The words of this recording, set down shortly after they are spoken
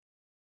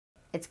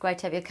It's great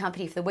to have your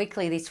company for the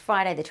weekly this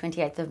Friday, the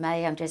 28th of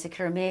May. I'm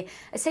Jessica Amir,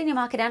 a senior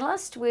market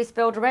analyst with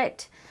Bell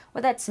Direct.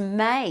 Well, that's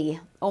May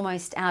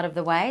almost out of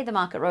the way. The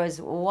market rose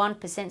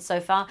 1% so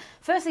far,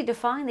 firstly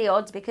defying the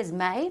odds because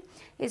May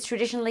is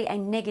traditionally a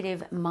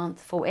negative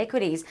month for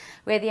equities,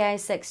 where the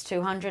ASX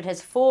 200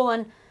 has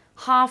fallen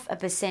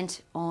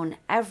 0.5% on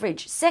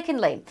average.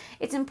 Secondly,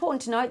 it's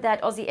important to note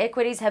that Aussie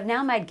equities have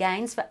now made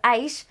gains for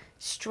 8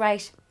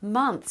 straight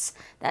months.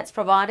 That's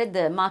provided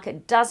the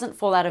market doesn't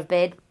fall out of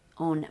bed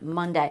on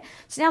Monday.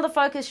 So now the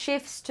focus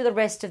shifts to the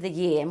rest of the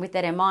year, and with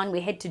that in mind,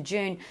 we head to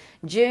June.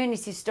 June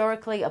is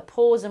historically a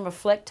pause and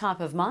reflect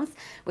type of month,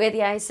 where the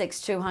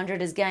ASX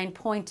 200 has gained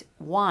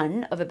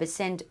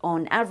 0.1%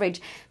 on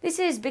average. This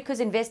is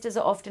because investors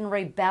are often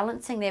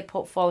rebalancing their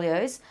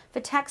portfolios for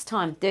tax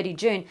time, 30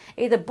 June,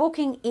 either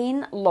booking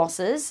in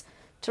losses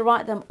to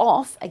write them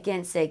off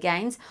against their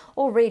gains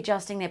or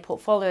readjusting their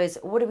portfolios.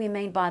 What do we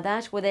mean by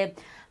that? Well, they're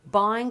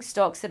buying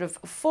stocks that have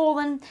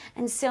fallen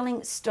and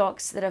selling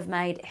stocks that have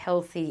made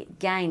healthy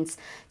gains.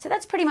 So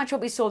that's pretty much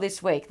what we saw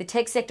this week. The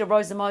tech sector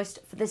rose the most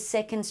for the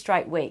second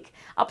straight week,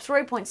 up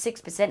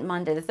 3.6%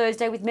 Monday to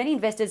Thursday, with many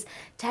investors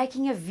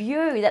taking a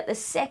view that the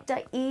sector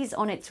is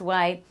on its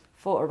way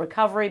for a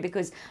recovery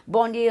because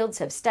bond yields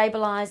have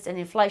stabilised and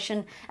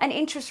inflation and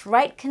interest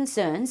rate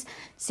concerns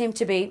seem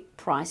to be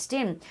priced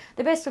in.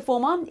 The best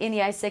performer in the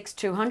ASX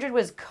 200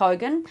 was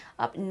Kogan,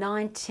 up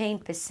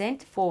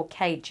 19% for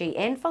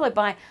KGN, followed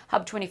by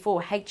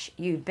Hub24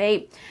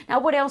 HUB. Now,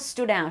 what else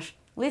stood out?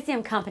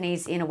 Lithium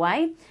companies in a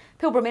way.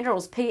 Pilbara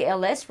Minerals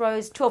PLS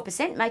rose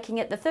 12%, making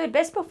it the third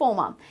best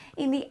performer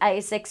in the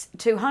ASX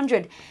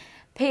 200.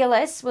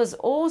 PLS was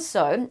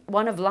also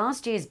one of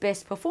last year's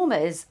best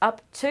performers,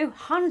 up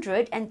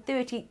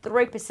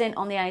 233%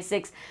 on the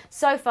ASX.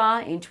 So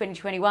far in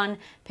 2021,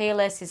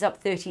 PLS is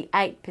up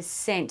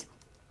 38%.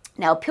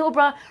 Now,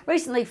 Pilbara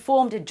recently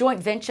formed a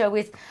joint venture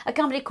with a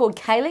company called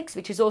Calix,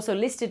 which is also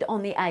listed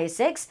on the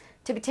ASX,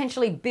 to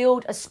potentially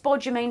build a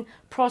spodumene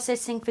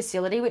processing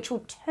facility which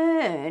will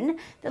turn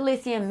the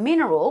lithium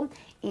mineral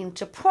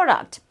into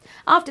product.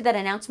 After that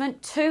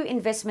announcement, 2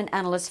 investment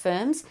analyst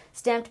firms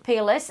stamped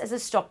PLS as a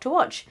stock to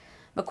watch.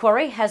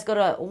 Macquarie has got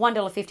a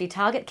 $1.50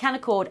 target,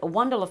 Canaccord a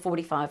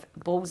 $1.45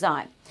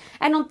 bullseye.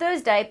 And on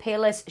Thursday,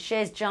 PLS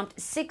shares jumped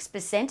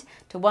 6%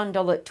 to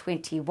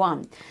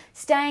 $1.21.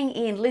 Staying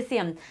in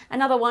lithium,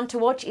 another one to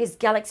watch is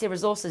Galaxy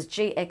Resources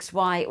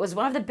GXY. It was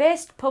one of the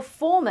best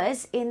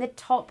performers in the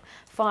top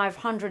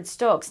 500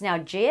 stocks. Now,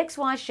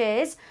 GXY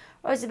shares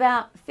rose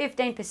about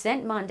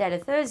 15% Monday to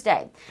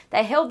Thursday.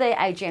 They held their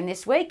AGM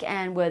this week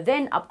and were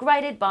then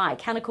upgraded by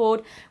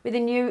Canaccord with a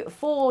new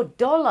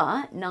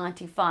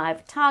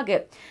 $4.95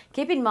 target.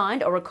 Keep in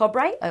mind,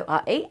 Orocobre,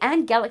 ORE,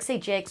 and Galaxy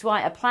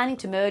GXY are planning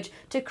to merge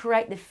to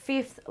create the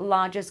 5th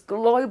largest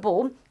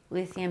global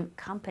lithium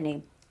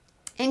company.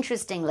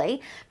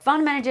 Interestingly,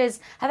 fund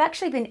managers have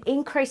actually been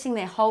increasing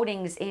their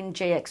holdings in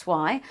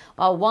GXY,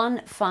 while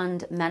one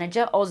fund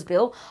manager,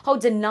 Ausbil,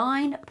 holds a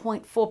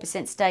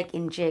 9.4% stake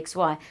in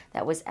GXY.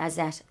 That was as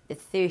at the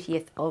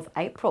 30th of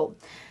April.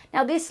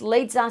 Now, this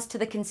leads us to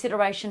the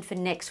consideration for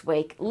next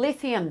week.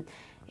 Lithium.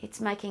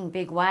 It's making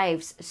big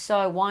waves,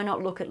 so why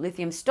not look at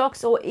lithium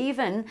stocks or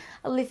even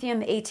a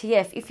lithium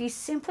ETF if you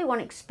simply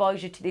want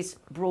exposure to this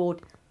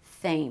broad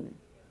theme?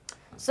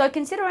 So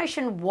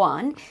consideration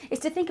 1 is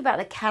to think about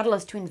the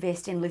catalyst to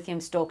invest in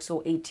lithium stocks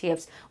or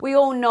ETFs. We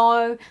all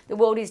know the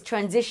world is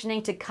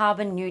transitioning to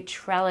carbon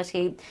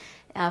neutrality.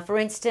 For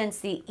instance,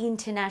 the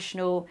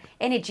International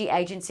Energy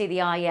Agency, the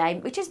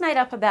IEA, which is made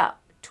up about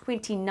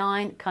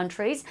 29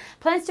 countries,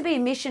 plans to be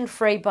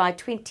emission-free by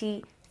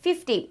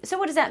 2050. So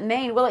what does that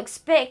mean? Well,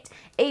 expect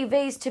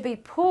EVs to be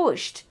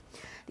pushed.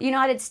 The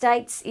United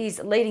States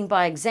is leading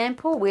by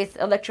example with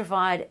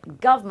electrified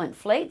government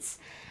fleets.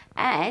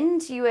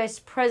 And US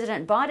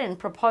President Biden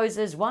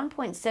proposes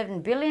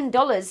 $1.7 billion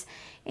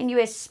in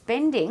US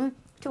spending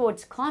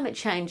towards climate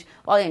change,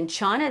 while in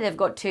China they've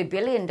got $2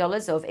 billion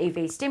of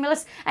EV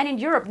stimulus, and in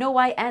Europe,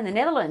 Norway and the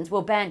Netherlands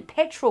will ban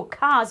petrol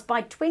cars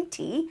by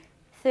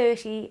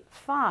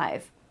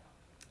 2035.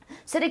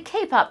 So to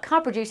keep up,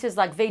 car producers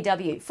like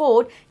VW,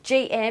 Ford,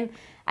 GM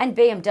and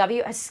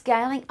BMW are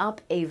scaling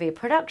up EV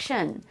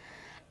production.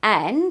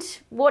 And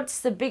what's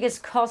the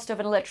biggest cost of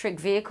an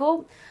electric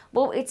vehicle?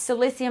 Well, it's the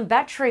lithium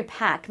battery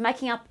pack,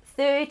 making up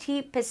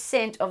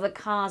 30% of the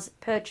car's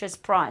purchase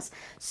price.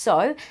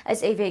 So,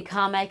 as EV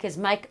car makers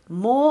make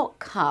more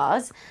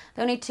cars,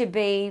 they'll need to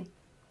be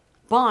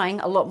buying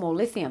a lot more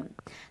lithium.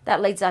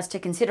 That leads us to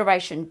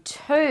consideration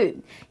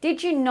 2.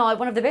 Did you know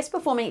one of the best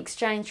performing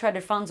exchange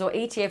traded funds or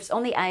ETFs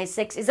on the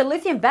ASX is a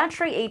lithium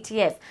battery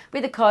ETF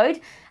with the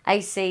code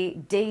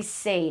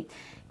ACDC?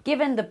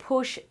 Given the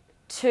push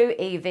to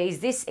EVs,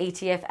 this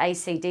ETF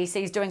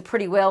ACDC is doing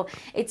pretty well.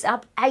 It's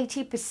up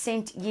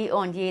 80% year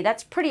on year.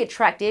 That's pretty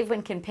attractive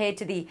when compared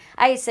to the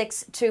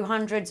ASX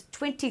 200's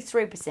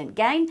 23%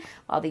 gain,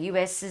 while the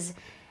US's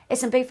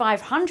S&P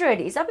 500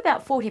 is up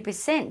about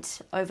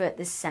 40% over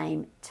the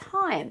same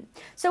time.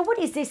 So what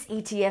is this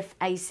ETF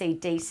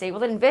ACDC?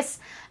 Well, it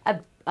invests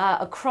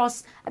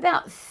across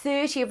about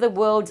 30 of the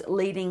world's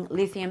leading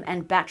lithium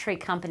and battery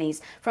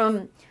companies,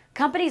 from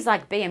companies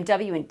like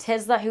BMW and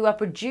Tesla, who are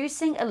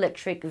producing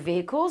electric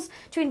vehicles,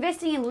 to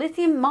investing in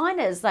lithium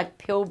miners like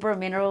Pilbara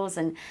Minerals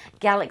and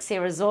Galaxy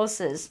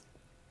Resources.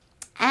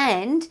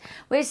 And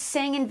we're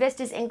seeing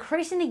investors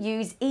increasingly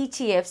use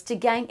ETFs to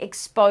gain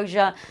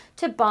exposure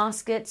to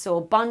baskets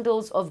or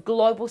bundles of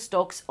global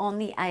stocks on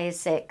the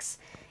ASX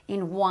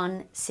in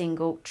one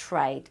single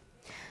trade.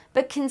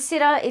 But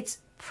consider it's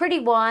pretty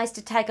wise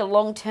to take a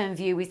long-term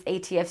view with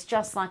ETFs,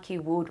 just like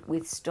you would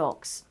with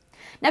stocks.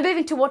 Now,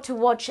 moving to what to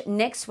watch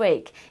next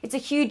week. It's a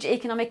huge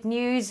economic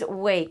news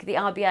week. The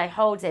RBA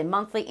holds their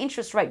monthly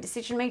interest rate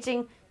decision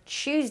meeting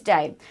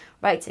Tuesday.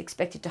 Rates are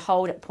expected to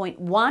hold at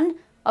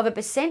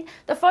 0.1%.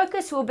 The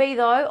focus will be,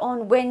 though,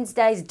 on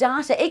Wednesday's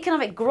data.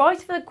 Economic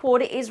growth for the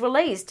quarter is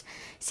released.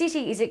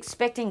 Citi is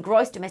expecting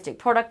gross domestic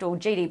product, or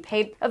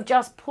GDP, of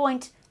just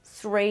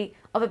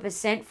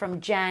 0.3%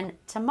 from Jan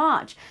to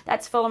March.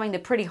 That's following the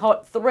pretty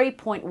hot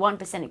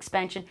 3.1%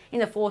 expansion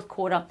in the fourth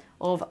quarter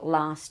of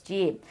last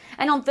year.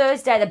 And on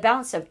Thursday, the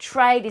balance of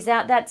trade is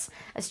out. That's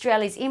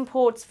Australia's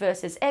imports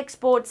versus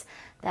exports.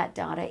 That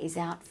data is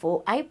out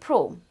for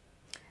April.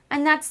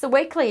 And that's the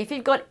weekly. If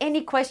you've got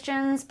any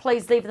questions,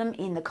 please leave them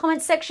in the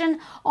comments section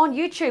on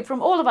YouTube.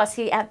 From all of us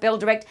here at Bell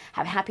Direct,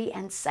 have a happy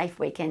and safe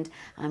weekend.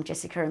 I'm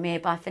Jessica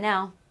Amir. Bye for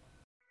now.